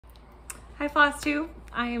Hi Flosstube,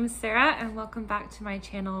 I am Sarah and welcome back to my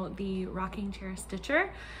channel, The Rocking Chair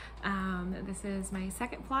Stitcher. This is my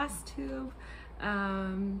second Flosstube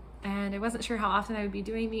and I wasn't sure how often I would be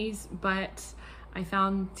doing these, but I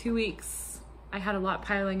found 2 weeks I had a lot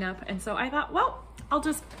piling up, and so I thought, well, I'll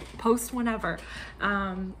just post whenever.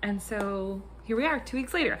 And so here we are 2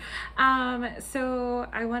 weeks later. So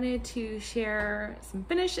I wanted to share some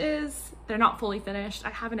finishes. They're not fully finished. I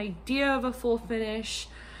have an idea of a full finish,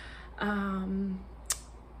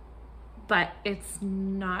 but it's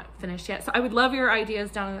not finished yet. So I would love your ideas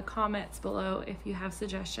down in the comments below if you have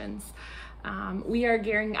suggestions. We are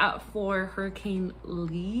gearing up for Hurricane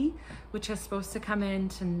Lee, which is supposed to come in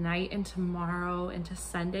tonight and tomorrow into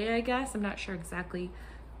Sunday, I guess. I'm not sure exactly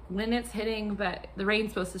when it's hitting, but the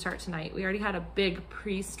rain's supposed to start tonight. We already had a big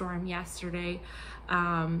pre-storm yesterday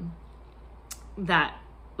that,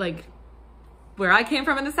 like, where I came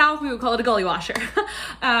from in the South, we would call it a gully washer.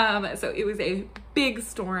 So it was a big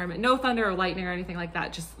storm, no thunder or lightning or anything like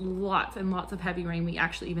that, just lots and lots of heavy rain. We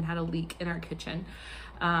actually even had a leak in our kitchen.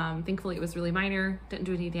 Thankfully it was really minor, didn't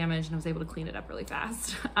do any damage, and I was able to clean it up really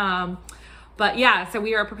fast. But yeah, so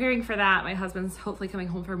we are preparing for that. My husband's hopefully coming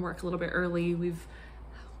home from work a little bit early. We've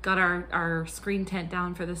got our screen tent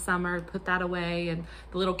down for the summer, put that away, and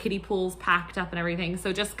the little kiddie pools packed up and everything.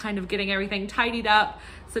 So just kind of getting everything tidied up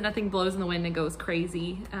so nothing blows in the wind and goes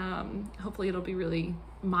crazy. Hopefully it'll be really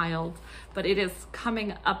mild, but it is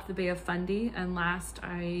coming up the Bay of Fundy. And last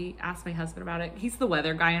I asked my husband about it, he's the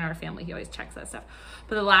weather guy in our family, he always checks that stuff.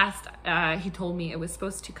 But the last he told me it was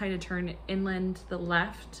supposed to kind of turn inland to the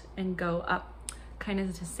left and go up kind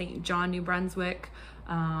of to St. John, New Brunswick,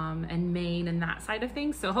 and Maine and that side of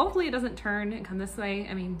things. So hopefully it doesn't turn and come this way.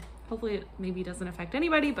 I mean, hopefully it maybe doesn't affect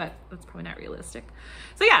anybody, but that's probably not realistic.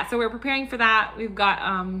 So yeah, so we're preparing for that. We've got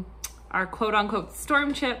our quote unquote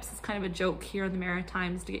storm chips. It's kind of a joke here in the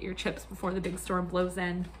Maritimes to get your chips before the big storm blows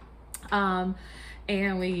in.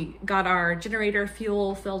 And we got our generator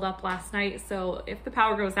fuel filled up last night. So if the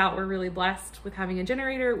power goes out, we're really blessed with having a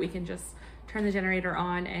generator. We can just turn the generator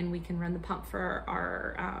on and we can run the pump for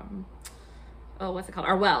our, what's it called?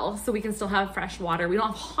 Our well. So we can still have fresh water. We don't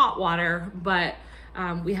have hot water, but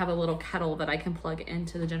we have a little kettle that I can plug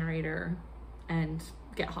into the generator and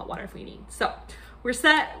get hot water if we need. So we're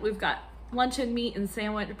set. We've got luncheon meat and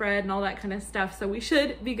sandwich bread and all that kind of stuff. So we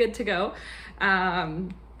should be good to go.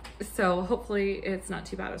 So hopefully it's not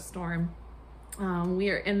too bad a storm. We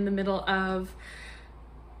are in the middle of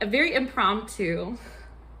a very impromptu,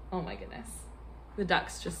 oh my goodness, the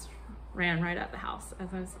ducks just ran right at the house as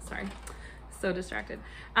I was, sorry, so distracted.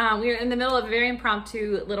 We are in the middle of a very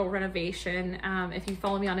impromptu little renovation. If you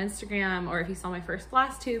follow me on Instagram or if you saw my first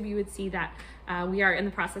Flosstube, you would see that we are in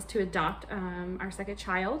the process to adopt our second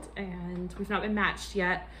child, and we've not been matched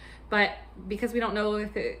yet, but because we don't know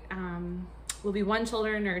if it will be 1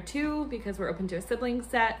 children or 2, because we're open to a sibling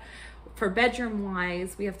set. For bedroom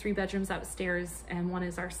wise, we have 3 bedrooms upstairs, and 1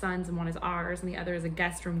 is our son's and 1 is ours, and the other is a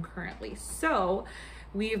guest room currently. So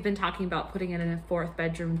we've been talking about putting in a 4th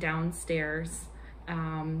bedroom downstairs,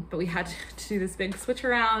 but we had to do this big switch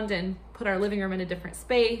around and put our living room in a different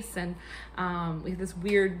space. And we have this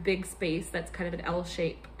weird big space that's kind of an L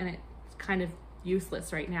shape, and it's kind of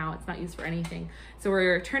useless right now. It's not used for anything. So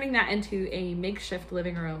we're turning that into a makeshift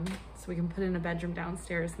living room so we can put in a bedroom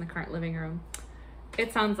downstairs in the current living room.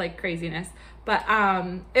 It sounds like craziness, but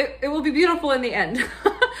it will be beautiful in the end.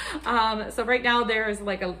 So right now there is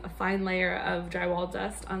like a fine layer of drywall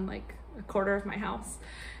dust on like a quarter of my house.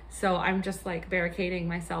 So I'm just like barricading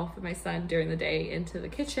myself and my son during the day into the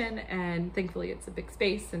kitchen, and thankfully it's a big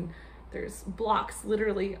space and there's blocks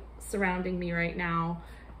literally surrounding me right now,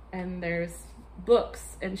 and there's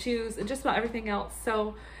books and shoes and just about everything else.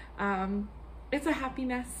 So it's a happy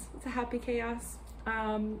mess, it's a happy chaos.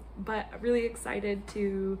 But really excited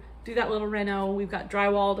to do that little reno. We've got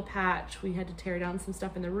drywall to patch. We had to tear down some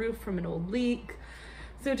stuff in the roof from an old leak.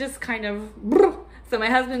 So just kind of, so my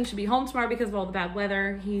husband should be home tomorrow because of all the bad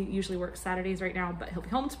weather. He usually works Saturdays right now, but he'll be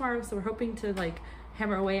home tomorrow. So we're hoping to like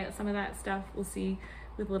hammer away at some of that stuff. We'll see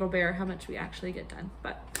with Little Bear how much we actually get done.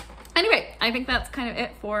 But anyway, I think that's kind of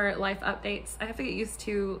it for life updates. I have to get used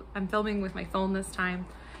to, I'm filming with my phone this time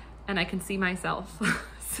and I can see myself.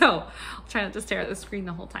 So I'll try not to stare at the screen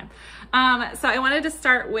the whole time. So I wanted to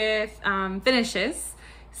start with finishes.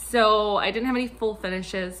 So I didn't have any full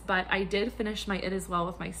finishes, but I did finish my It Is Well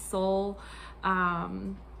with my soul.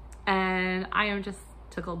 And I am just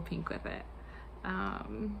tickled pink with it.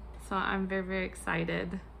 So I'm very, very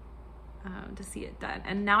excited to see it done.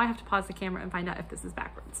 And now I have to pause the camera and find out if this is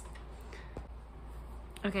backwards.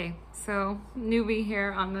 Okay, so newbie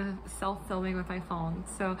here on the self-filming with my phone.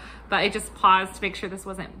 So, but I just paused to make sure this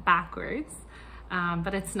wasn't backwards,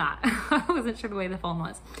 but it's not. I wasn't sure the way the phone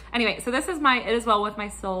was. Anyway, so this is my It Is Well With My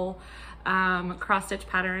Soul cross stitch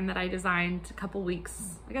pattern that I designed a couple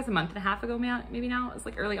weeks, I guess a month and a half ago, maybe now. It was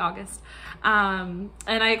like early August. And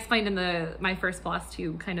I explained in my first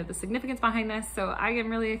Flosstube kind of the significance behind this. So I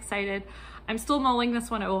am really excited. I'm still mulling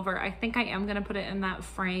this one over. I think I am gonna put it in that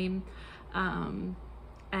frame.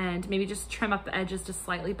 And maybe just trim up the edges just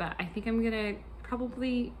slightly, but I think I'm gonna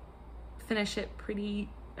probably finish it pretty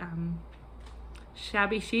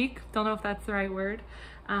shabby chic. Don't know if that's the right word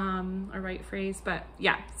or right phrase, but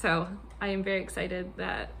yeah, so I am very excited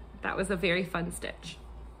that that was a very fun stitch.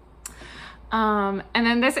 And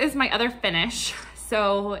then this is my other finish.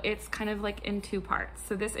 So it's kind of like in two parts.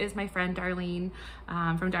 So this is my friend Darlene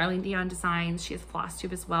from Darlene Dion Designs. She has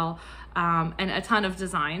Flosstube as well, and a ton of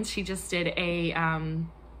designs. She just did a,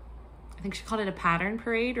 I think she called it a pattern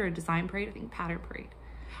parade or a design parade. I think pattern parade,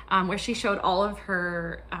 where she showed all of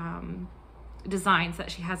her designs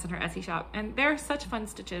that she has in her Etsy shop, and they're such fun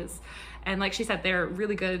stitches. And like she said, they're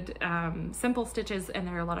really good, simple stitches, and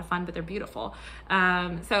they're a lot of fun, but they're beautiful.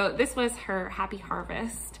 So this was her Happy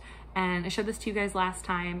Harvest. And I showed this to you guys last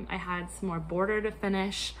time. I had some more border to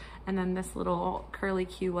finish, and then this little curly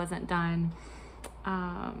Q wasn't done.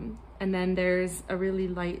 And then there's a really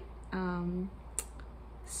light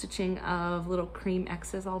stitching of little cream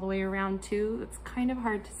X's all the way around too. It's kind of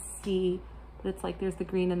hard to see, but it's like there's the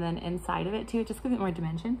green and then inside of it too. It just gives it more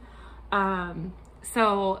dimension.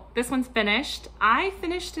 So this one's finished. I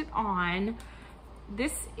finished it on,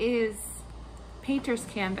 this is painter's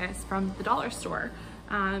canvas from the dollar store.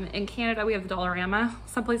 In Canada, we have the Dollarama.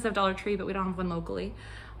 Some places have Dollar Tree, but we don't have one locally.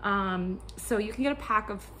 So you can get a pack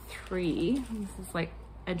of 3. This is like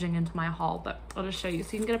edging into my haul, but I'll just show you.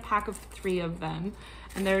 So you can get a pack of 3 of them,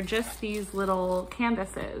 and they're just these little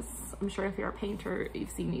canvases. I'm sure if you're a painter,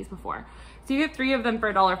 you've seen these before. So you get 3 of them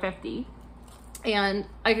for $1.50. And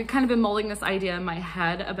I could kind of been molding this idea in my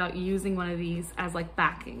head about using one of these as like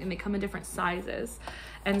backing, and they come in different sizes.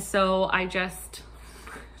 And so I just,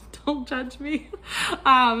 don't judge me.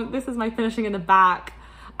 This is my finishing in the back.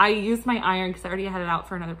 I used my iron because I already had it out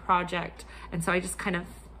for another project. And so I just kind of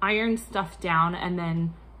ironed stuff down and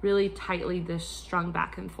then really tightly this strung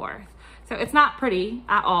back and forth. So it's not pretty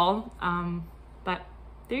at all, but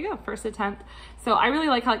there you go, first attempt. So I really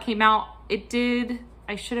like how it came out. It did,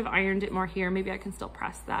 I should have ironed it more here. Maybe I can still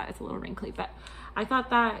press that. It's a little wrinkly, but I thought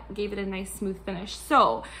that gave it a nice smooth finish.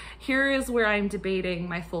 So here is where I'm debating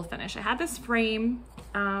my full finish. I had this frame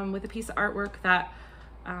with a piece of artwork that,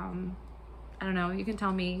 I don't know, you can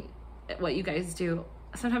tell me what you guys do.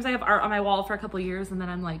 Sometimes I have art on my wall for a couple of years and then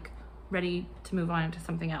I'm like ready to move on to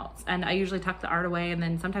something else. And I usually tuck the art away and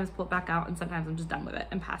then sometimes pull it back out, and sometimes I'm just done with it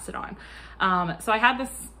and pass it on. So I had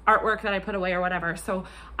this artwork that I put away or whatever. So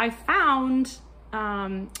I found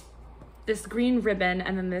this green ribbon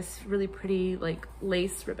and then this really pretty like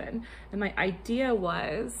lace ribbon. And my idea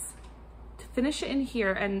was to finish it in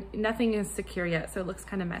here, and nothing is secure yet, so it looks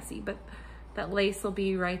kind of messy, but that lace will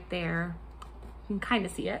be right there. You can kind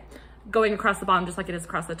of see it going across the bottom just like it is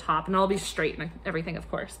across the top, and it'll be straight and everything, of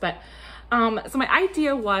course. But so my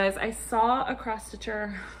idea was, I saw a cross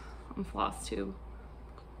stitcher on Flosstube.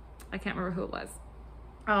 I can't remember who it was.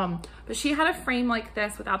 But she had a frame like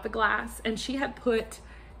this without the glass, and she had put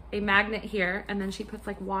a magnet here, and then she puts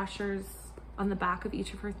like washers on the back of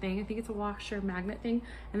each of her thing. I think it's a washer magnet thing,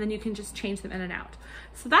 and then you can just change them in and out.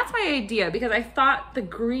 So that's my idea, because I thought the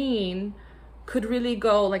green could really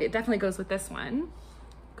go, like it definitely goes with this one.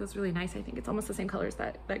 It goes really nice. I think it's almost the same color as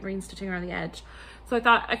that green stitching around the edge. So I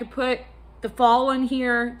thought I could put the fall one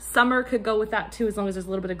here. Summer could go with that too, as long as there's a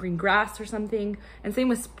little bit of green grass or something. And same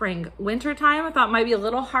with spring. Winter time I thought might be a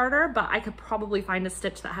little harder, but I could probably find a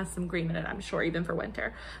stitch that has some green in it, I'm sure, even for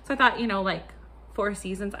winter. So I thought, you know, like 4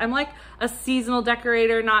 seasons. I'm like a seasonal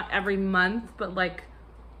decorator, not every month, but like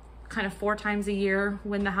kind of 4 times a year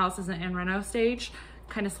when the house isn't in reno stage,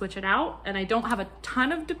 kind of switch it out. And I don't have a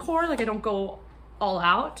ton of decor, like I don't go all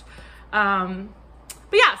out.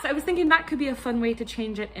 But yeah, so I was thinking that could be a fun way to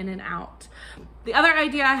change it in and out. The other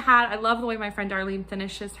idea I had, I love the way my friend Darlene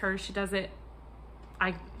finishes hers. She does it,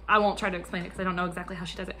 I won't try to explain it because I don't know exactly how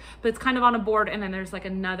she does it, but it's kind of on a board and then there's like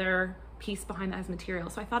another piece behind that has material.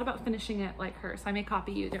 So I thought about finishing it like her. So I may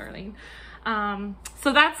copy you, Darlene.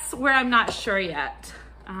 So that's where I'm not sure yet.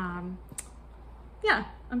 Yeah,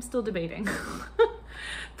 I'm still debating.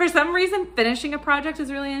 For some reason, finishing a project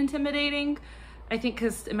is really intimidating. I think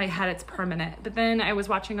because in my head it's permanent. But then I was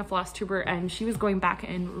watching a Flosstuber and she was going back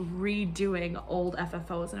and redoing old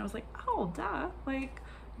FFOs, and I was like, oh, duh. Like,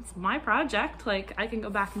 it's my project. Like, I can go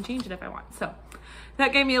back and change it if I want. So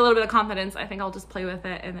that gave me a little bit of confidence. I think I'll just play with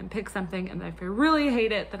it and then pick something, and then if I really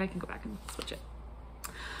hate it, then I can go back and switch it.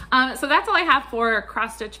 So that's all I have for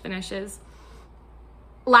cross stitch finishes.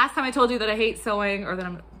 Last time I told you that I hate sewing, or that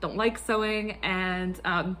I don't like sewing, and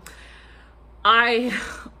I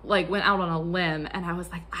like went out on a limb and I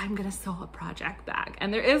was like, I'm gonna sew a project bag.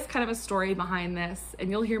 And there is kind of a story behind this,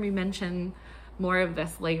 and you'll hear me mention more of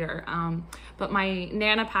this later. But my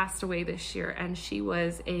Nana passed away this year, and she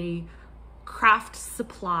was a craft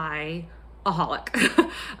supply aholic.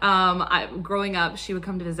 Growing up, she would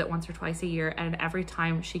come to visit once or twice a year, and every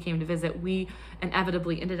time she came to visit, we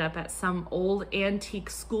inevitably ended up at some old antique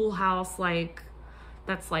schoolhouse, like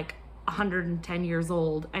that's like 110 years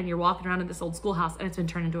old, and you're walking around in this old schoolhouse and it's been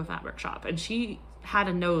turned into a fabric shop. And she had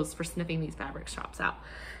a nose for sniffing these fabric shops out,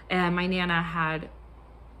 and my Nana had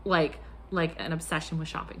like an obsession with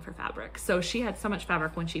shopping for fabric. So she had so much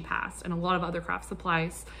fabric when she passed, and a lot of other craft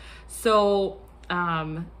supplies. So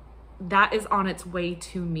that is on its way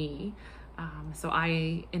to me. So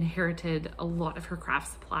I inherited a lot of her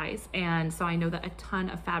craft supplies, and so I know that a ton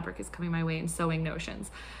of fabric is coming my way in sewing notions.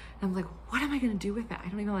 And I'm like, what am I gonna do with it? I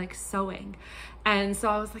don't even like sewing. And so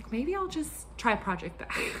I was like, maybe I'll just try a project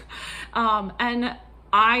bag. And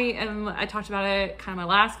I talked about it kind of my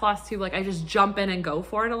last Flosstube, like I just jump in and go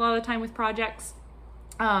for it a lot of the time with projects.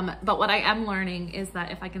 But what I am learning is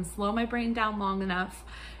that if I can slow my brain down long enough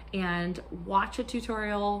and watch a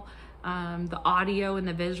tutorial, the audio and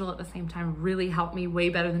the visual at the same time really help me way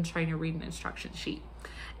better than trying to read an instruction sheet.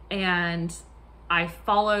 And I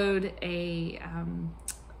followed a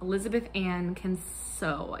Elizabeth Ann Can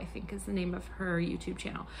Sew, I think is the name of her YouTube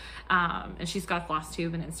channel. And she's got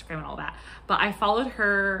Flosstube and Instagram and all that. But I followed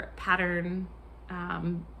her pattern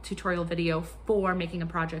tutorial video for making a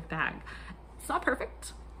project bag. It's not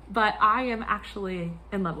perfect, but I am actually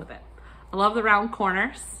in love with it. I love the round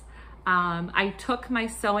corners. I took my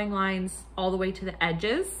sewing lines all the way to the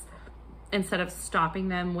edges instead of stopping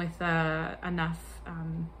them with enough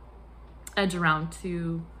edge around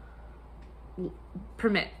to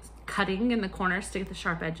permit cutting in the corners to get the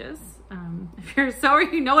sharp edges. If you're a sewer,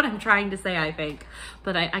 you know what I'm trying to say, I think,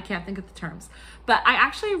 but I can't think of the terms. But I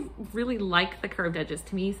actually really like the curved edges.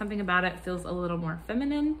 To me, something about it feels a little more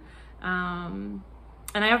feminine.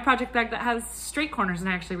 And I have a project bag that has straight corners, and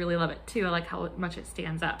I actually really love it too. I like how much it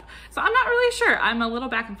stands up. So I'm not really sure. I'm a little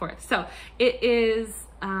back and forth. So it is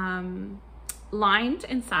lined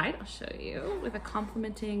inside. I'll show you with a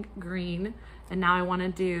complementing green. And now I want to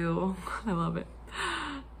do, I love it.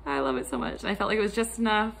 I love it so much. I felt like it was just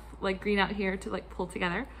enough like green out here to like pull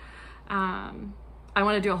together. I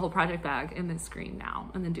want to do a whole project bag in this green now,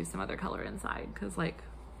 and then do some other color inside, because like,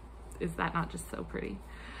 is that not just so pretty?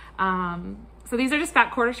 So these are just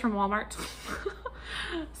fat quarters from Walmart.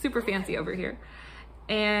 Super fancy over here.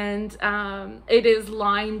 And it is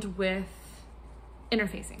lined with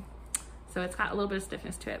interfacing. So it's got a little bit of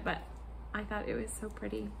stiffness to it, but I thought it was so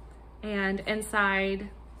pretty. And inside,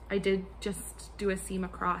 I did just do a seam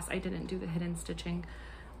across. I didn't do the hidden stitching.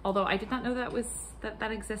 Although I did not know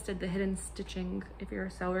that existed, the hidden stitching. If you're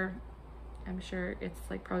a sewer, I'm sure it's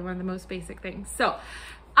like probably one of the most basic things. So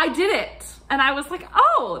I did it, and I was like,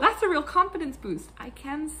 oh, that's a real confidence boost. I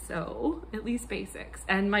can sew at least basics.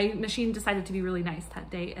 And my machine decided to be really nice that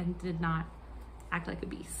day and did not act like a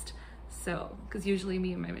beast. So, because usually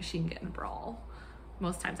me and my machine get in a brawl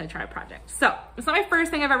most times I try a project. So it's not my first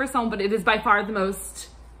thing I've ever sewn, but it is by far the most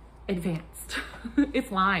advanced.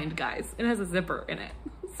 It's lined, guys. It has a zipper in it.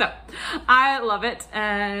 So I love it,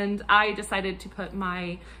 and I decided to put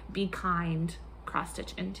my Be Kind cross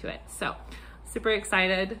stitch into it. So super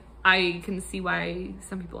excited. I can see why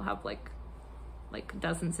some people have like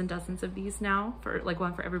dozens and dozens of these now, for like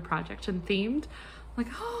one for every project and themed. Like,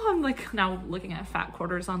 oh, I'm like now looking at fat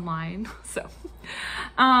quarters online. So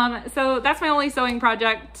so that's my only sewing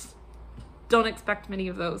project. Don't expect many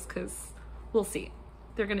of those, because we'll see.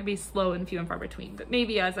 They're gonna be slow and few and far between, but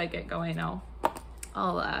maybe as I get going, I'll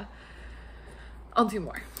do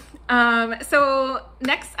more. So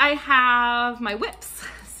next I have my whips.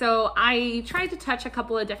 So I tried to touch a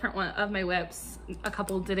couple of different of my whips. A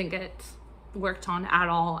couple didn't get worked on at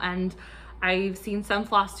all. And I've seen some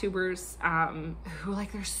floss tubers who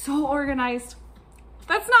like, they're so organized.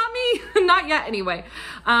 That's not me, not yet anyway.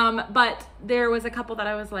 But there was a couple that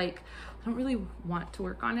I was like, I don't really want to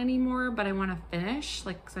work on anymore, but I want to finish,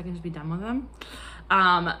 like, so I can just be done with them.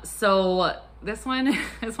 So this one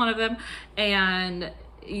is one of them, and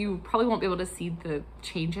you probably won't be able to see the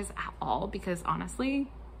changes at all, because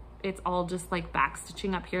honestly, it's all just like back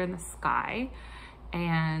stitching up here in the sky,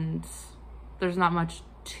 and there's not much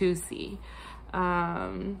to see.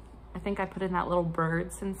 I think I put in that little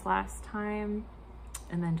bird since last time,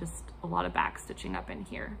 and then just a lot of back stitching up in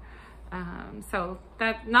here. So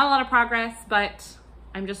that's not a lot of progress, but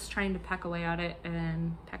I'm just trying to peck away at it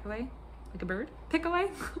and peck away like a bird, pick away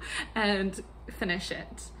and finish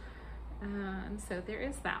it. So there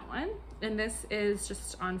is that one. And this is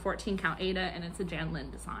just on 14 count Aida, and it's a Jan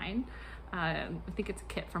Lynn design. I think it's a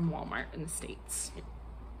kit from Walmart in the States.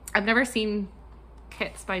 I've never seen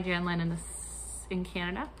kits by Jan Lynn in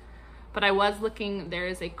Canada, but I was looking. There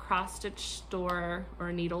is a cross stitch store or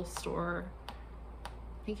a needle store,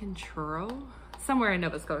 I think in Truro, somewhere in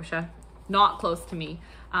Nova Scotia, not close to me,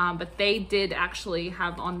 but they did actually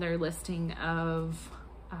have on their listing of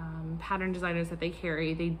pattern designers that they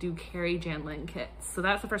carry. They do carry Jan Lynn kits, so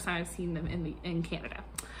that's the first time I've seen them in Canada.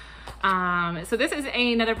 So this is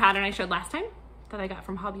another pattern I showed last time that I got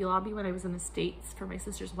from Hobby Lobby when I was in the States for my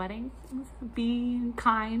sister's wedding. It was a bee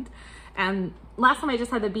kind, and last time I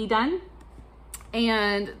just had the bee done,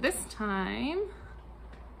 and this time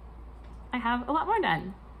I have a lot more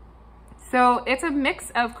done. So it's a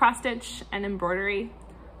mix of cross stitch and embroidery.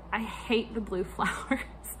 I hate the blue flowers.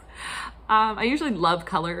 I usually love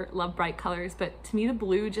color, love bright colors, but to me the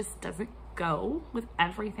blue just doesn't go with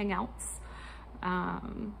everything else.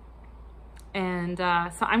 So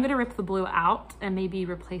I'm gonna rip the blue out and maybe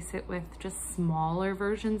replace it with just smaller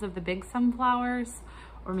versions of the big sunflowers,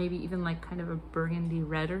 or maybe even like kind of a burgundy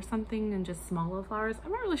red or something and just smaller flowers.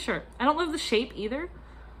 I'm not really sure. I don't love the shape either.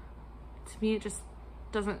 To me, it just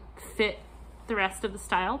doesn't fit the rest of the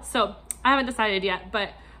style. So I haven't decided yet,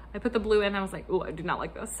 but I put the blue in. I was like, oh, I do not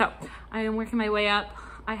like this. So I am working my way up.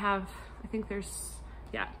 I think there's,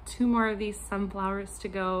 yeah, 2 more of these sunflowers to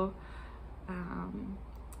go.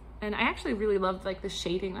 And I actually really loved like the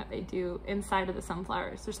shading that they do inside of the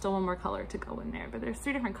sunflowers. There's still 1 more color to go in there, but there's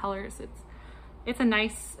 3 different colors. It's a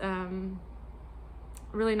nice,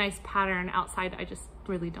 really nice pattern. Outside, I just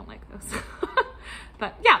really don't like those.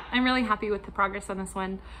 But yeah, I'm really happy with the progress on this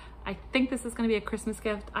one. I think this is gonna be a Christmas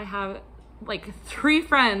gift. I have like 3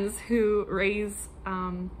 friends who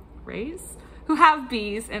who have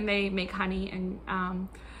bees, and they make honey, and I'm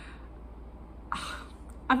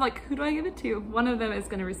like, who do I give it to? One of them is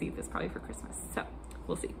gonna receive this probably for Christmas, so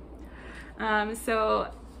we'll see.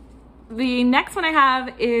 So the next one I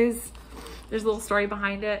have is, there's a little story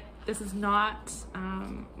behind it. This is not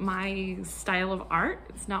my style of art.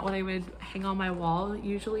 It's not what I would hang on my wall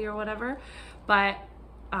usually or whatever, but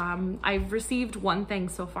I've received one thing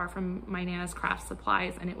so far from my Nana's Craft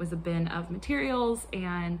Supplies, and it was a bin of materials,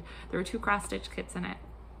 and there were 2 cross stitch kits in it.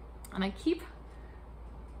 And did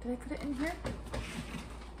I put it in here?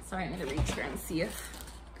 Sorry, I'm gonna reach here and see if,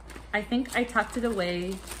 I think I tucked it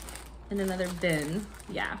away in another bin.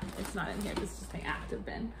 Yeah, it's not in here, this is just my active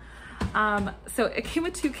bin. So it came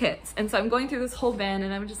with 2 kits, and so I'm going through this whole bin,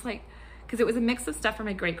 and I'm just like, because it was a mix of stuff from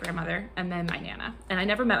my great-grandmother and then my Nana. And I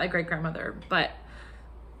never met my great-grandmother, but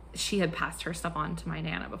she had passed her stuff on to my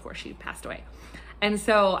Nana before she passed away. And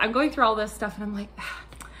so I'm going through all this stuff, and I'm like,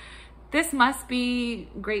 this must be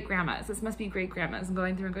great-grandma's. This must be great-grandma's. And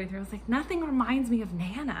going through. I was like, nothing reminds me of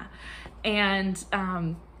Nana. And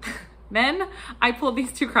then I pulled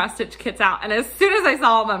these 2 cross-stitch kits out, and as soon as I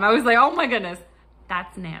saw them, I was like, oh my goodness,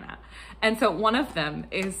 that's Nana. And so one of them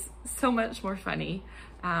is so much more funny.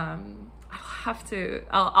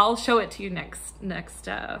 I'll show it to you next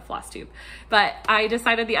Flosstube. But I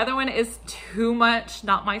decided the other one is too much,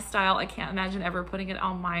 not my style. I can't imagine ever putting it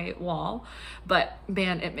on my wall, but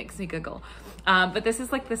man, it makes me giggle. But this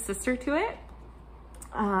is like the sister to it.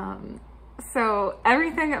 So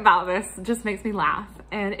everything about this just makes me laugh,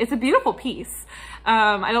 and it's a beautiful piece.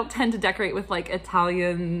 I don't tend to decorate with like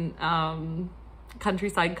Italian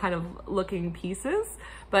countryside kind of looking pieces,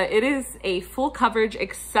 but it is a full coverage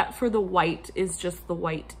except for the white is just the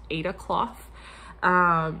white Aida cloth.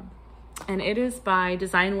 And it is by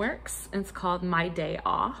Design Works, and it's called My Day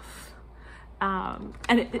Off. And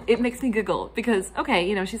it makes me giggle because, okay,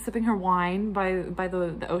 you know, she's sipping her wine by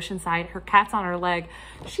the ocean side, her cat's on her leg.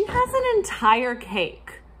 She has an entire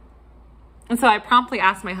cake. And so I promptly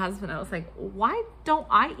asked my husband, I was like, why don't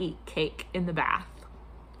I eat cake in the bath?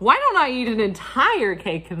 Why don't I eat an entire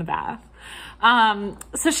cake in the bath?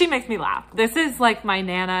 So she makes me laugh. This is like, my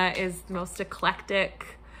Nana is the most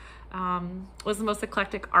eclectic, was the most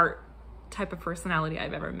eclectic art type of personality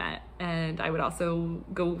I've ever met. And I would also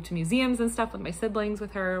go to museums and stuff with my siblings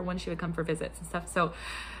with her when she would come for visits and stuff. So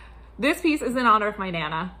this piece is in honor of my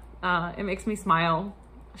Nana. It makes me smile.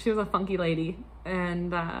 She was a funky lady,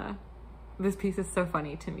 and this piece is so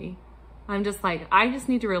funny to me. I'm just like, I just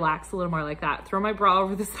need to relax a little more like that. Throw my bra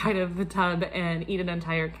over the side of the tub and eat an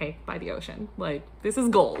entire cake by the ocean. Like, this is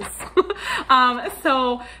goals.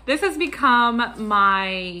 So this has become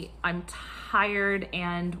my, I'm tired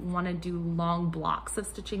and want to do long blocks of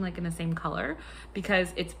stitching like in the same color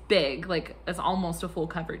because it's big, like it's almost a full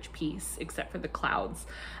coverage piece except for the clouds.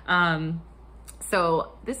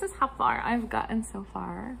 So this is how far I've gotten so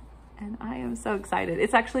far. And I am so excited.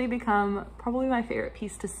 It's actually become probably my favorite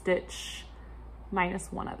piece to stitch,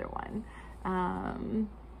 minus one other one.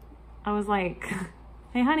 I was like,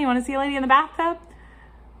 hey honey, want to see a lady in the bathtub?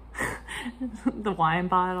 The wine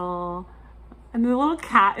bottle. And the little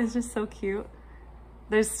cat is just so cute.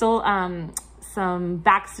 There's still some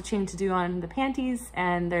back stitching to do on the panties,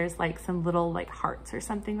 and there's like some little like hearts or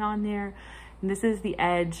something on there. And this is the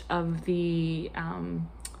edge of the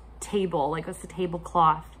table, like that's the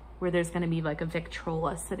tablecloth, where there's gonna be like a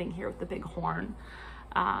Victrola sitting here with the big horn.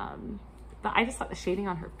 But I just thought the shading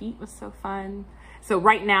on her feet was so fun. So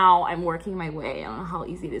right now I'm working my way, I don't know how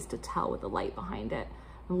easy it is to tell with the light behind it.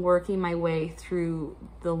 I'm working my way through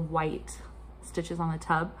the white stitches on the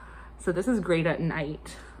tub. So this is great at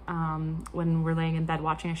night when we're laying in bed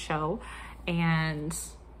watching a show and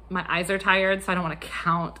my eyes are tired, so I don't want to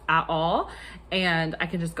count at all. And I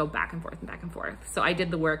can just go back and forth and back and forth. So I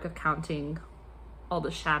did the work of counting all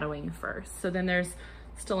the shadowing first. So then there's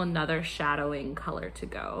still another shadowing color to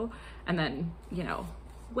go. And then, you know,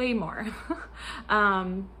 way more.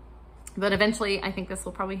 But eventually I think this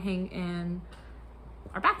will probably hang in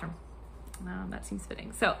our bathroom. That seems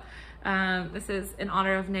fitting. So this is in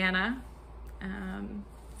honor of Nana.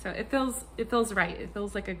 So it feels right. It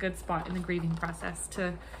feels like a good spot in the grieving process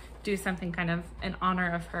to do something kind of in honor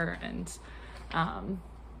of her. And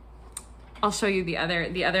I'll show you the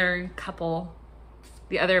other couple.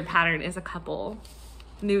 The other pattern is a couple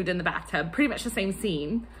nude in the bathtub, pretty much the same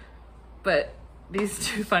scene, but these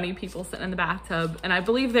two funny people sitting in the bathtub, and I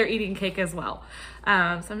believe they're eating cake as well. So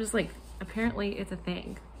I'm just like, apparently it's a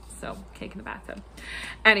thing. So cake in the bathtub.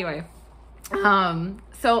 Anyway,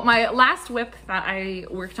 so my last whip that I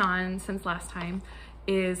worked on since last time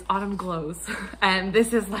is Autumn Glows. And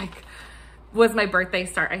this is like, was my birthday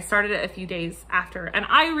start. I started it a few days after, and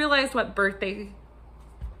I realized what birthday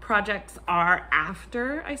projects are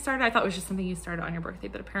after I started. I thought it was just something you started on your birthday,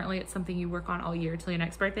 but apparently it's something you work on all year till your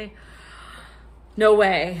next birthday. No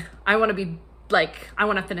way. I want to be like, I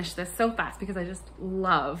want to finish this so fast because I just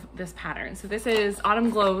love this pattern. So this is Autumn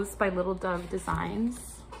Glows by Little Dove Designs.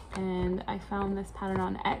 And I found this pattern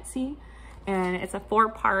on Etsy, and it's a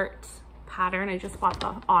 4-part pattern. I just bought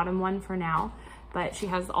the autumn one for now, but she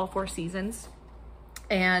has all 4 seasons.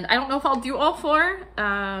 And I don't know if I'll do all 4,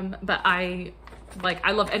 but I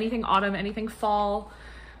love anything autumn, anything fall,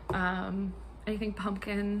 anything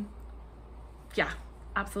pumpkin. Yeah,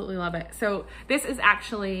 absolutely love it. So this is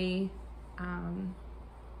actually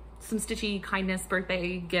some stitchy kindness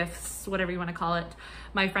birthday gifts, whatever you want to call it.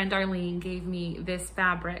 My friend Darlene gave me this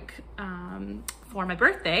fabric for my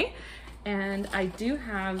birthday, and I do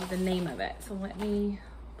have the name of it. So let me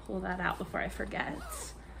pull that out before I forget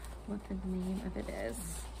what the name of it is.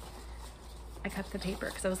 I cut the paper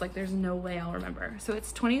because I was like, there's no way I'll remember. So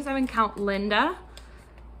it's 27 count Linda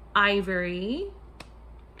Ivory,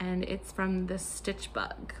 and it's from the Stitch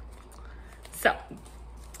Bug. So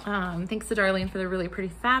thanks to Darlene for the really pretty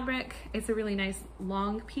fabric. It's a really nice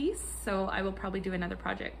long piece, so I will probably do another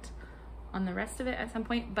project on the rest of it at some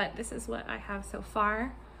point, but this is what I have so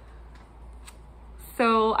far.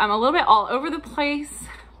 So I'm a little bit all over the place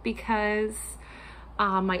because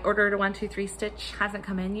my order to 1, 2, 3 stitch hasn't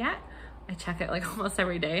come in yet. I check it like almost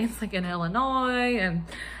every day. It's like in Illinois, and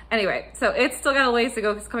anyway, so it's still got a ways to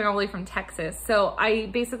go. It's coming all the way from Texas. So I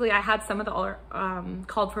had some of the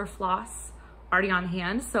called for floss already on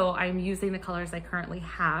hand. So I'm using the colors I currently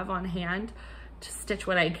have on hand to stitch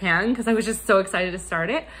what I can because I was just so excited to start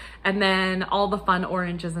it. And then all the fun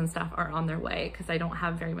oranges and stuff are on their way because I don't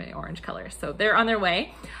have very many orange colors. So they're on their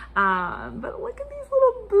way. But look at these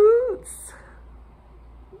little boots.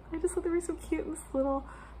 I just thought they were so cute. This little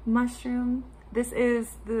mushroom. This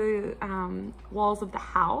is the walls of the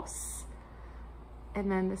house. And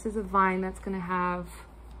then this is a vine that's gonna have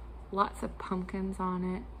lots of pumpkins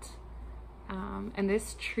on it. And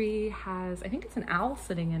this tree has, I think it's an owl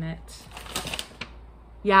sitting in it.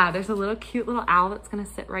 Yeah, there's a little cute little owl that's gonna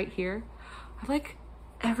sit right here. I like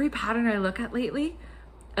every pattern I look at lately,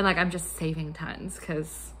 and like I'm just saving tons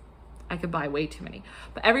because I could buy way too many.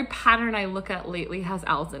 But every pattern I look at lately has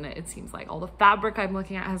owls in it. It seems like all the fabric I'm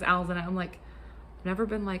looking at has owls in it. I'm like, I've never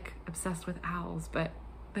been like obsessed with owls, but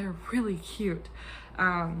they're really cute.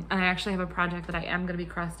 And I actually have a project that I am gonna be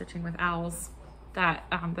cross stitching with owls that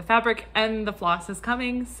the fabric and the floss is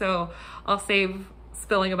coming, so I'll save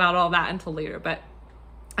spilling about all that until later, but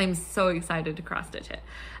I'm so excited to cross stitch it.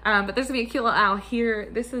 But there's gonna be a cute little owl here.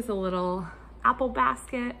 This is a little apple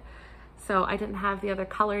basket. So I didn't have the other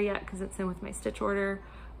color yet because it's in with my stitch order,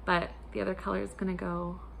 but the other color is gonna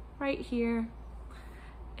go right here.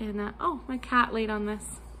 And oh, my cat laid on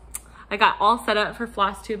this. I got all set up for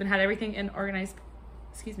Flosstube and had everything in organized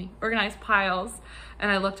piles.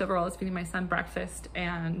 And I looked over while I was feeding my son breakfast,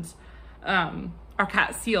 and our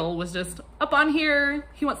cat Seal was just up on here.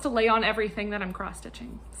 He wants to lay on everything that I'm cross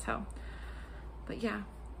stitching. So, but yeah,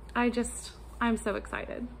 I'm so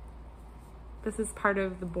excited. This is part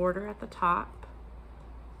of the border at the top,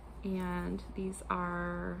 and these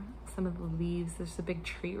are some of the leaves. There's a big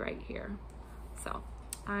tree right here. So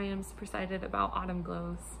I am super excited about Autumn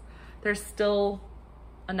Glows. There's still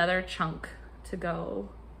another chunk to go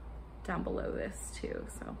down below this too,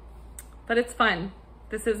 so, but it's fun.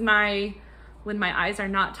 This is my, when my eyes are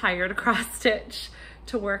not tired, cross stitch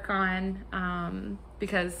to work on,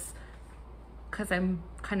 because I'm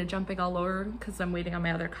kind of jumping all over because I'm waiting on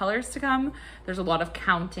my other colors to come. There's a lot of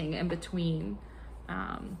counting in between.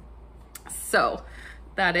 So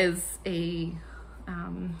that is a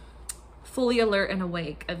fully alert and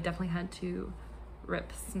awake. I've definitely had to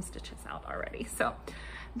rip some stitches out already. So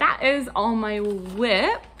that is all my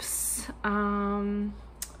whips.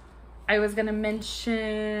 I was gonna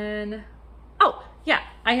mention, oh yeah,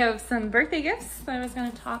 I have some birthday gifts that I was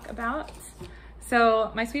gonna talk about.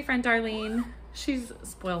 So my sweet friend Darlene, she's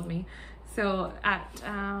spoiled me. So at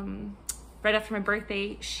right after my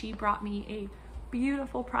birthday, she brought me a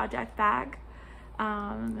beautiful project bag.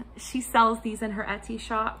 She sells these in her Etsy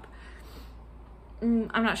shop. I'm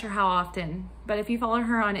not sure how often, but if you follow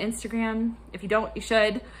her on Instagram, if you don't, you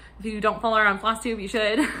should. If you don't follow her on Flosstube, you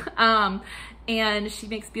should. And she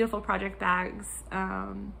makes beautiful project bags,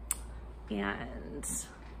 and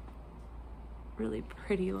really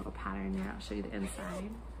pretty little pattern there. I'll show you the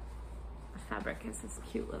inside. The fabric is this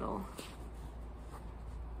cute little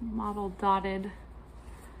model dotted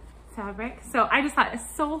fabric. So I just thought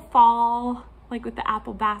it's so fall, like with the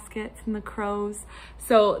apple baskets and the crows.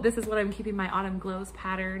 So this is what I'm keeping my Autumn Glows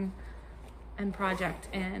pattern and project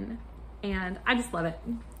in, and I just love it.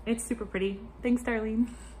 It's super pretty. Thanks, Darlene.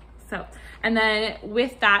 So, and then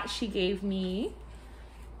with that, she gave me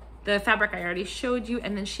the fabric I already showed you,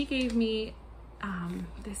 and then she gave me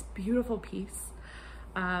this beautiful piece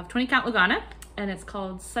of 20 count Lugana, and it's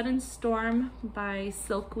called Sudden Storm by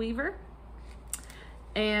Silk Weaver.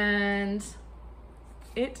 And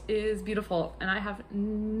it is beautiful, and I have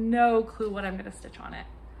no clue what I'm gonna stitch on it.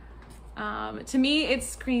 To me, it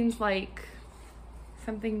screams like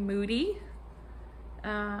something moody.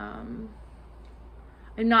 I'm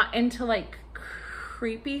not into like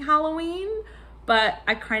creepy Halloween, but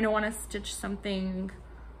I kind of want to stitch something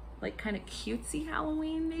like kind of cutesy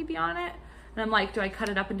Halloween maybe on it. And I'm like, do I cut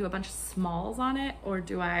it up and do a bunch of smalls on it, or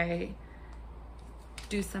do I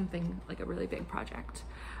do something like a really big project?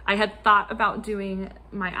 I had thought about doing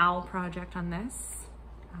my owl project on this,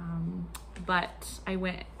 but I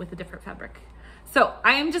went with a different fabric. So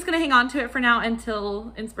I am just gonna hang on to it for now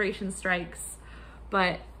until inspiration strikes.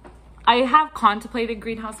 But I have contemplated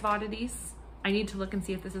Greenhouse of Oddities. I need to look and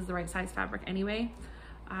see if this is the right size fabric anyway.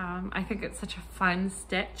 I think it's such a fun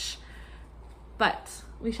stitch, but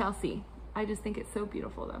we shall see. I just think it's so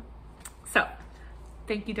beautiful though. So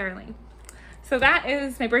thank you, Darlene. So that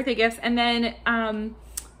is my birthday gifts. And then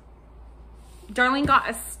Darlene got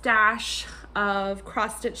a stash of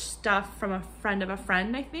cross-stitch stuff from a friend of a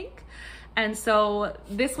friend, I think. And so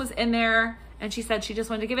this was in there, and she said she just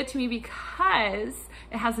wanted to give it to me because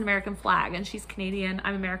it has an American flag, and she's Canadian.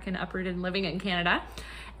 I'm American, uprooted and living in Canada.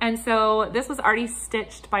 And so this was already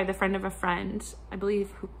stitched by the friend of a friend, I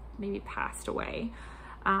believe, who maybe passed away.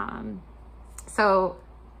 So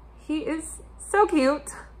he is so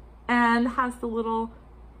cute and has the little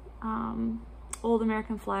old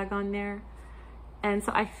American flag on there. And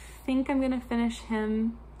so I think I'm gonna finish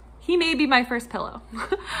him. He may be my first pillow.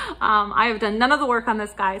 I have done none of the work on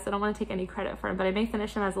this guy, so I don't want to take any credit for him, but I may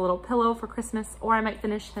finish him as a little pillow for Christmas, or I might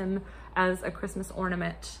finish him as a Christmas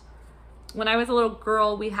ornament. When I was a little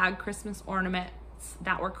girl, we had Christmas ornaments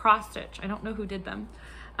that were cross-stitch. I don't know who did them,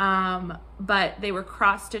 but they were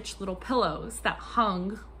cross-stitched little pillows that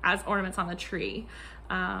hung as ornaments on the tree.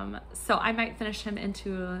 So I might finish him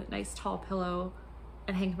into a nice tall pillow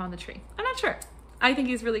and hang him on the tree. I'm not sure. I think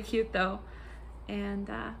he's really cute though. And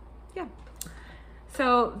yeah,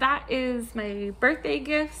 so that is my birthday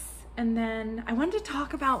gifts. And then I wanted to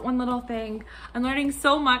talk about one little thing. I'm learning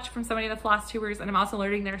so much from so many of the Flosstubers, and I'm also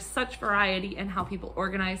learning there's such variety in how people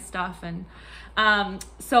organize stuff. And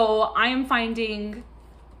so I am finding,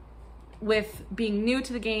 with being new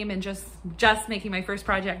to the game and just making my first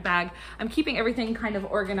project bag, I'm keeping everything kind of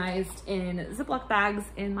organized in Ziploc bags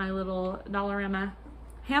in my little Dollarama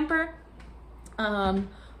hamper.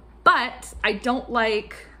 But I don't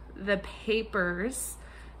like the papers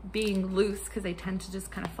being loose because they tend to just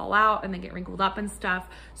kind of fall out and they get wrinkled up and stuff.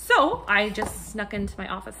 So I just snuck into my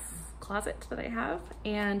office closet that I have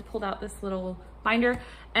and pulled out this little binder.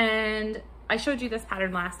 And I showed you this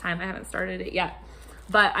pattern last time. I haven't started it yet,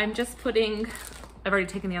 but I'm just putting, I've already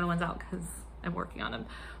taken the other ones out because I'm working on them,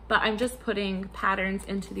 but I'm just putting patterns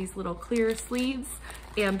into these little clear sleeves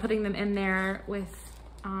and putting them in there with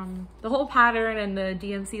the whole pattern and the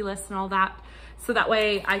DMC list and all that. So that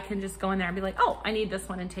way I can just go in there and be like, oh, I need this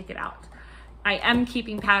one, and take it out. I am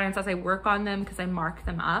keeping patterns as I work on them because I mark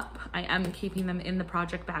them up. I am keeping them in the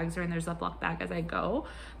project bags or in their Ziploc bag as I go.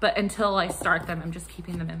 But until I start them, I'm just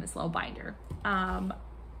keeping them in this little binder. I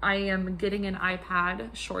am getting an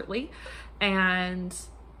iPad shortly, and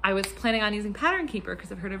I was planning on using Pattern Keeper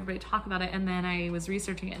because I've heard everybody talk about it, and then I was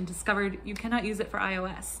researching it and discovered you cannot use it for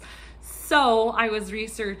iOS. So I was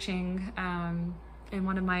researching in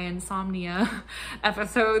one of my insomnia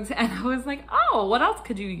episodes, and I was like, oh, what else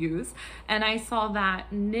could you use? And I saw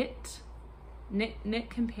that Knitting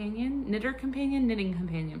Companion,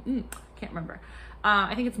 can't remember.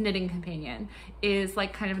 I think it's Knitting Companion is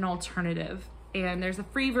like kind of an alternative. And there's a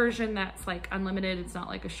free version that's like unlimited. It's not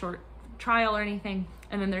like a short trial or anything.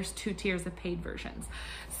 And then there's 2 tiers of paid versions.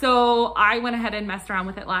 So I went ahead and messed around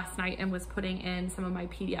with it last night and was putting in some of my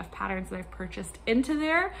PDF patterns that I've purchased into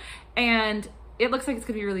there. And it looks like it's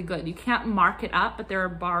gonna be really good. You can't mark it up, but there are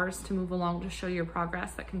bars to move along to show your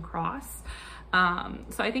progress that can cross.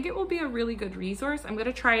 So I think it will be a really good resource. I'm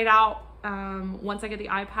gonna try it out once I get the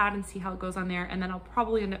iPad and see how it goes on there. And then I'll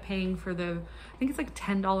probably end up paying for I think it's like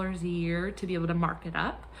 $10 a year to be able to mark it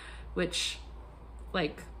up, which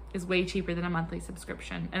like is way cheaper than a monthly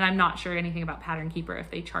subscription. And I'm not sure anything about Pattern Keeper if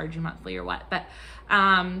they charge you monthly or what, but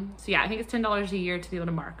so yeah, I think it's $10 a year to be able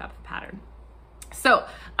to mark up the pattern. So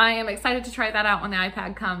I am excited to try that out when the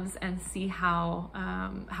iPad comes and see how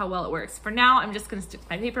well it works. For now, I'm just gonna stick to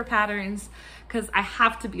my paper patterns because I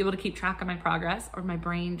have to be able to keep track of my progress or my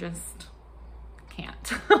brain just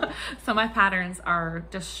can't. So my patterns are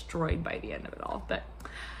destroyed by the end of it all. But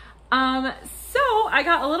so I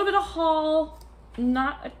got a little bit of haul,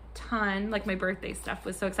 not a ton, like my birthday stuff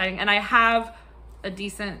was so exciting. And I have a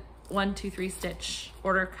decent 1, 2, 3 stitch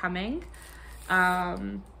order coming.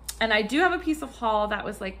 And I do have a piece of haul that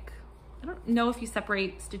was like, I don't know if you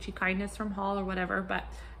separate Stitchy Kindness from haul or whatever, but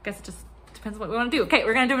I guess it just depends what we want to do. Okay,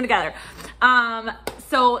 we're gonna do them together.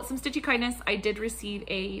 So some Stitchy Kindness, I did receive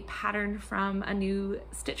a pattern from a new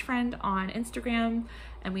stitch friend on Instagram,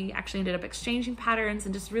 and we actually ended up exchanging patterns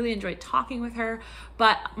and just really enjoyed talking with her.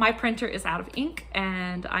 But my printer is out of ink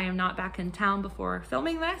and I am not back in town before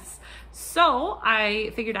filming this. So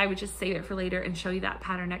I figured I would just save it for later and show you that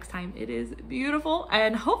pattern next time. It is beautiful,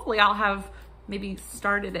 and hopefully I'll have maybe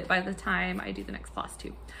started it by the time I do the next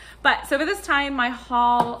Flosstube. But so for this time, my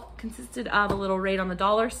haul consisted of a little raid on the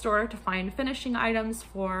dollar store to find finishing items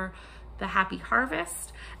for the Happy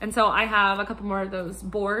Harvest. And so I have a couple more of those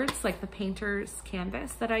boards, like the painter's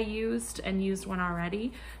canvas that I used one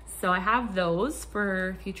already. So I have those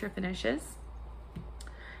for future finishes.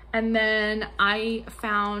 And then I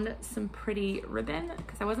found some pretty ribbon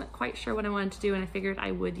because I wasn't quite sure what I wanted to do, and I figured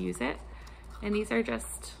I would use it. And these are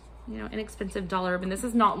just, you know, inexpensive dollar ribbon. This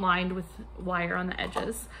is not lined with wire on the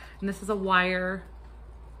edges. And this is a wire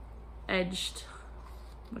edged,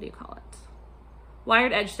 what do you call it?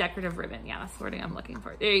 Wired edge decorative ribbon. Yeah, that's the wording I'm looking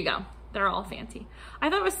for. There you go. They're all fancy.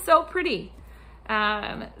 I thought it was so pretty.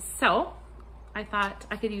 So I thought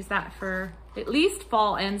I could use that for at least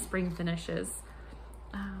fall and spring finishes.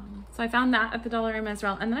 So I found that at the Dollarama as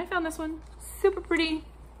well. And then I found this one, super pretty,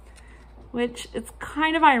 which it's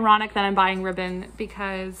kind of ironic that I'm buying ribbon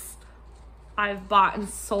because I've bought and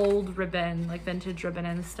sold ribbon, like vintage ribbon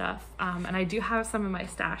and stuff. And I do have some in my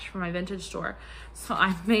stash from my vintage store. So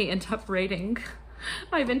I may end up raiding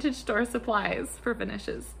my vintage store supplies for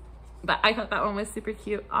finishes. But I thought that one was super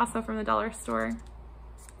cute, also from the dollar store.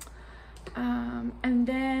 And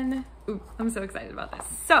then, ooh, I'm so excited about this.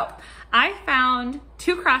 So I found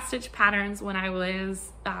 2 cross stitch patterns when I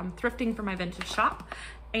was thrifting for my vintage shop,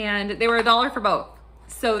 and they were $1 for both.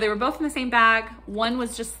 So they were both in the same bag. One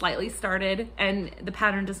was just slightly started and the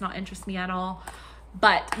pattern does not interest me at all.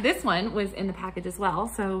 But this one was in the package as well.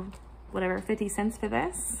 So whatever, 50 cents for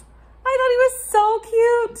this. I thought he was so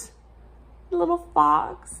cute. The little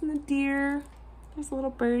fox and the deer. There's a little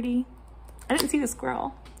birdie. I didn't see the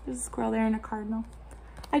squirrel. There's a squirrel there and a cardinal.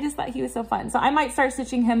 I just thought he was so fun. So I might start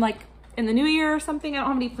stitching him like in the new year or something. I don't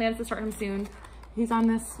have any plans to start him soon. He's on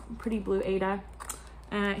this pretty blue Ada.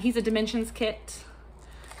 He's a Dimensions kit.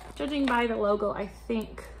 Judging by the logo, I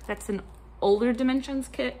think that's an older Dimensions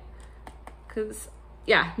kit. Cause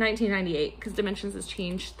yeah, 1998, because Dimensions has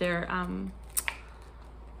changed their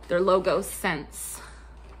logo since.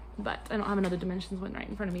 But I don't have another Dimensions one right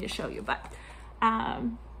in front of me to show you, but I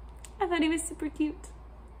thought he was super cute.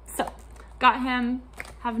 So got him,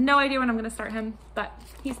 have no idea when I'm gonna start him, but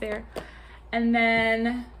he's there. And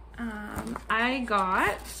then I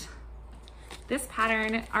got this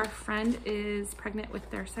pattern. Our friend is pregnant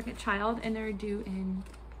with their second child and they're due in,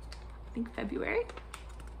 I think, February.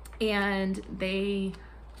 And they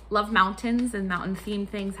love mountains, and mountain themed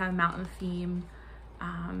things have a mountain theme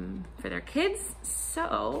for their kids.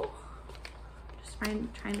 So just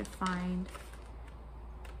trying to find,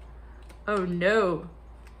 oh no,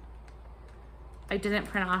 I didn't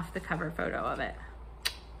print off the cover photo of it.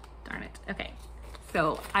 Darn it. Okay,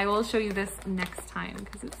 so I will show you this next time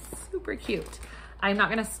because it's super cute. I'm not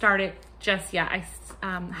gonna start it just yet. I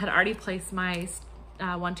had already placed my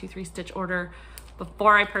 1, 2, 3 stitch order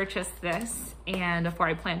before I purchased this and before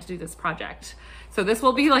I plan to do this project. So this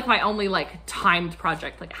will be like my only like timed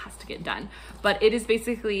project, like it has to get done. But it is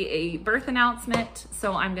basically a birth announcement.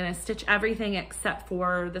 So I'm gonna stitch everything except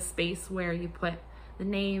for the space where you put the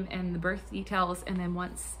name and the birth details. And then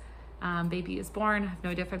once baby is born, I have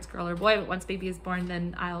no idea if it's girl or boy, but once baby is born,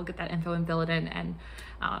 then I'll get that info and fill it in. And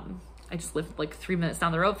I just live like 3 minutes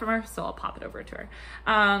down the road from her, so I'll pop it over to her.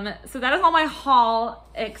 So that is all my haul,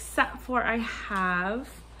 except for I have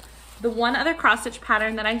the one other cross stitch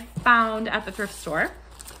pattern that I found at the thrift store.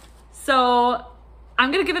 So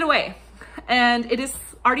I'm gonna give it away, and it is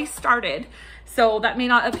already started. So that may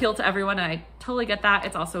not appeal to everyone, and I totally get that.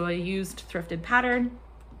 It's also a used thrifted pattern.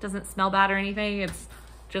 It doesn't smell bad or anything. It's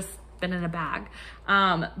just been in a bag.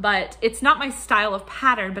 But it's not my style of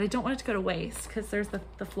pattern, but I don't want it to go to waste because there's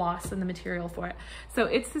the floss and the material for it. So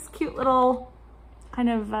it's this cute little kind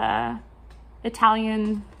of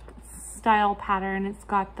Italian style pattern. It's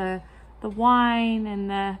got the wine and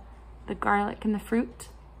the garlic and the fruit.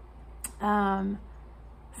 So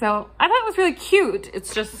I thought it was really cute.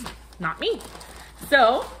 It's just not me.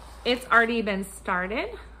 So it's already been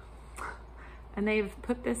started, and they've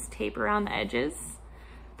put this tape around the edges.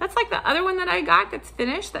 That's like the other one that I got that's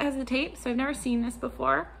finished that has the tape. So I've never seen this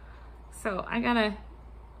before. So I gotta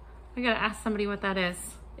ask somebody what that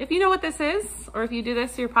is. If you know what this is, or if you do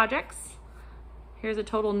this for your projects, here's a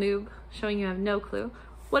total noob showing you have no clue.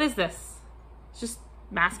 What is this? It's just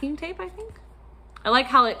masking tape, I think. I like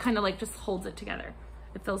how it kind of like just holds it together.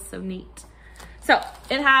 It feels so neat. So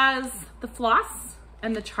it has the floss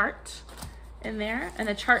and the chart in there, and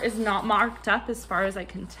the chart is not marked up as far as I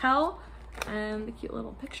can tell. And the cute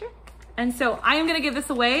little picture. And so I am gonna give this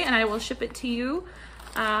away, and I will ship it to you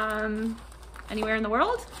anywhere in the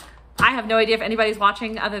world. I have no idea if anybody's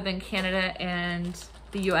watching other than Canada and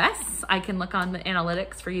the US. I can look on the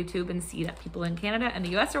analytics for YouTube and see that people in Canada and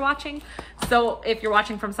the US are watching. So if you're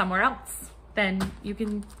watching from somewhere else, then you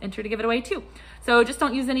can enter to give it away too. So just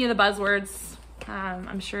don't use any of the buzzwords.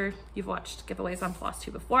 I'm sure you've watched giveaways on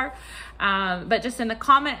Flosstube before, but just in the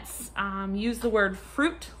comments, use the word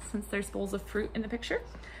fruit, since there's bowls of fruit in the picture,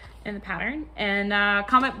 in the pattern, and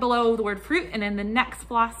comment below the word fruit, and in the next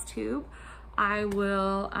Flosstube, I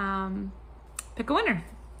will pick a winner.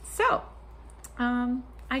 So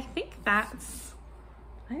I think that's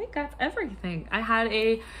everything. I had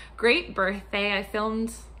a great birthday. I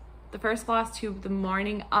filmed the first Flosstube the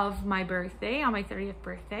morning of my birthday, on my 30th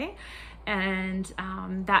birthday. And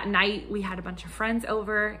that night we had a bunch of friends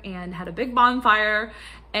over and had a big bonfire,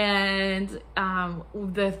 and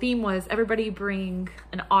the theme was everybody bring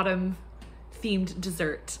an autumn themed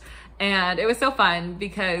dessert. And it was so fun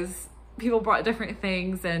because people brought different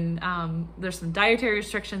things, and there's some dietary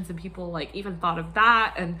restrictions, and people like even thought of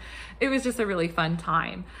that, and it was just a really fun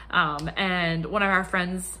time. And one of our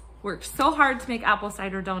friends worked so hard to make apple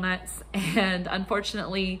cider donuts, and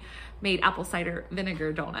unfortunately made apple cider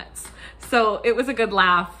vinegar donuts. So it was a good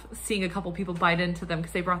laugh seeing a couple people bite into them,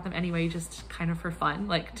 because they brought them anyway, just kind of for fun,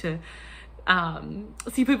 like to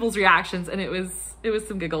see people's reactions. And it was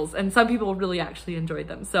some giggles, and some people really actually enjoyed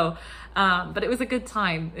them. So, but it was a good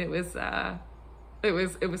time. It was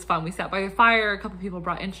fun. We sat by a fire, a couple people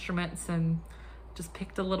brought instruments and just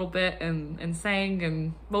picked a little bit and sang,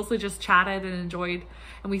 and mostly just chatted and enjoyed.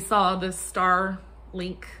 And we saw the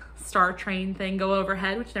Starlink star train thing go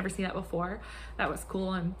overhead, which I've never seen that before. That was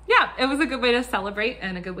cool. And yeah, it was a good way to celebrate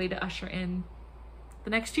and a good way to usher in the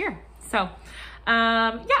next year. So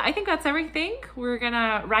yeah, I think that's everything. We're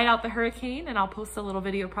gonna ride out the hurricane, and I'll post a little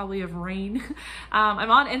video probably of rain. I'm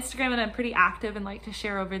on Instagram and I'm pretty active and like to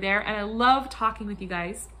share over there, and I love talking with you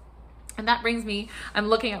guys. And that brings me, I'm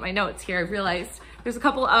looking at my notes here, I realized there's a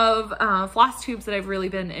couple of Flosstubes that I've really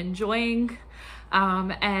been enjoying,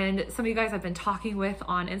 and some of you guys I've been talking with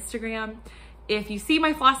on Instagram. If you see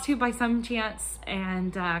my Flosstube by some chance,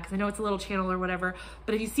 and because I know it's a little channel or whatever,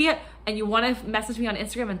 but if you see it and you want to message me on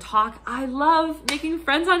Instagram and talk, I love making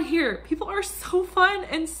friends on here. People are so fun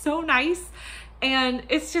and so nice, and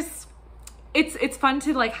it's just, it's fun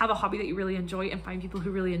to like have a hobby that you really enjoy and find people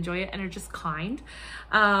who really enjoy it and are just kind.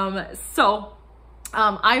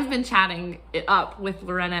 I've been chatting it up with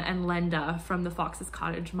Lorena and Linda from the Fox's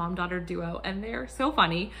Cottage mom-daughter duo, and they're so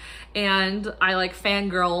funny. And I like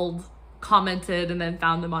fangirled, commented, and then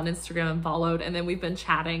found them on Instagram and followed, and then we've been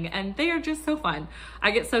chatting, and they are just so fun.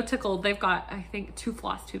 I get so tickled. They've got, I think, 2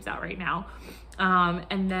 Flosstubes out right now.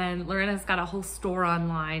 And then Lorena's got a whole store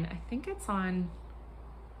online. I think it's on,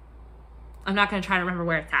 I'm not going to try to remember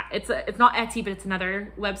where it's at. It's not Etsy, but it's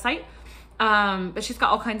another website. But she's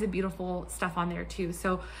got all kinds of beautiful stuff on there too.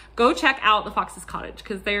 So go check out the Fox's Cottage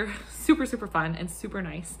because they're super, super fun and super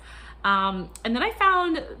nice. And then I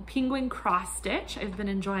found Penguin Cross Stitch. I've been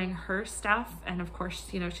enjoying her stuff. And of course,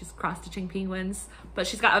 you know, she's cross stitching penguins, but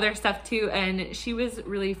she's got other stuff too. And she was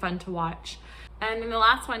really fun to watch. And then the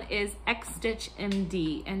last one is X Stitch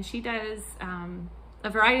MD. And she does, a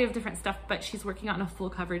variety of different stuff, but she's working on a full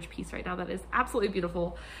coverage piece right now that is absolutely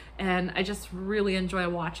beautiful. And I just really enjoy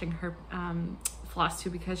watching her floss too,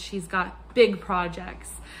 because she's got big projects.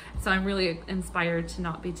 So I'm really inspired to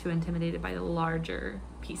not be too intimidated by the larger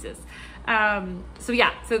pieces. So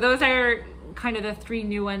yeah, so those are kind of the 3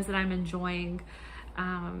 new ones that I'm enjoying.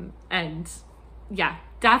 And yeah,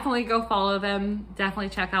 definitely go follow them. Definitely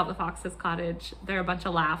check out the Fox's Cottage. They're a bunch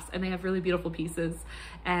of laughs, and they have really beautiful pieces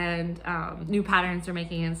and new patterns they're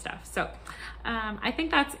making and stuff. So I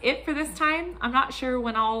think that's it for this time. I'm not sure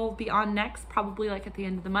when I'll be on next, probably like at the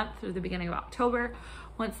end of the month or the beginning of October,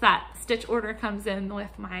 once that stitch order comes in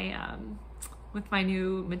with my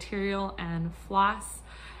new material and floss.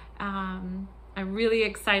 I'm really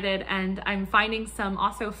excited, and I'm finding some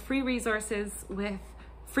also free resources with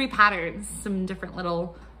free patterns, some different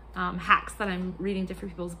little hacks that I'm reading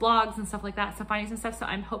different people's blogs and stuff like that. So finding some stuff. So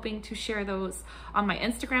I'm hoping to share those on my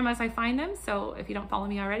Instagram as I find them. So if you don't follow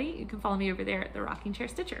me already, you can follow me over there at the Rocking Chair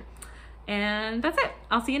Stitcher. And that's it.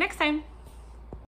 I'll see you next time.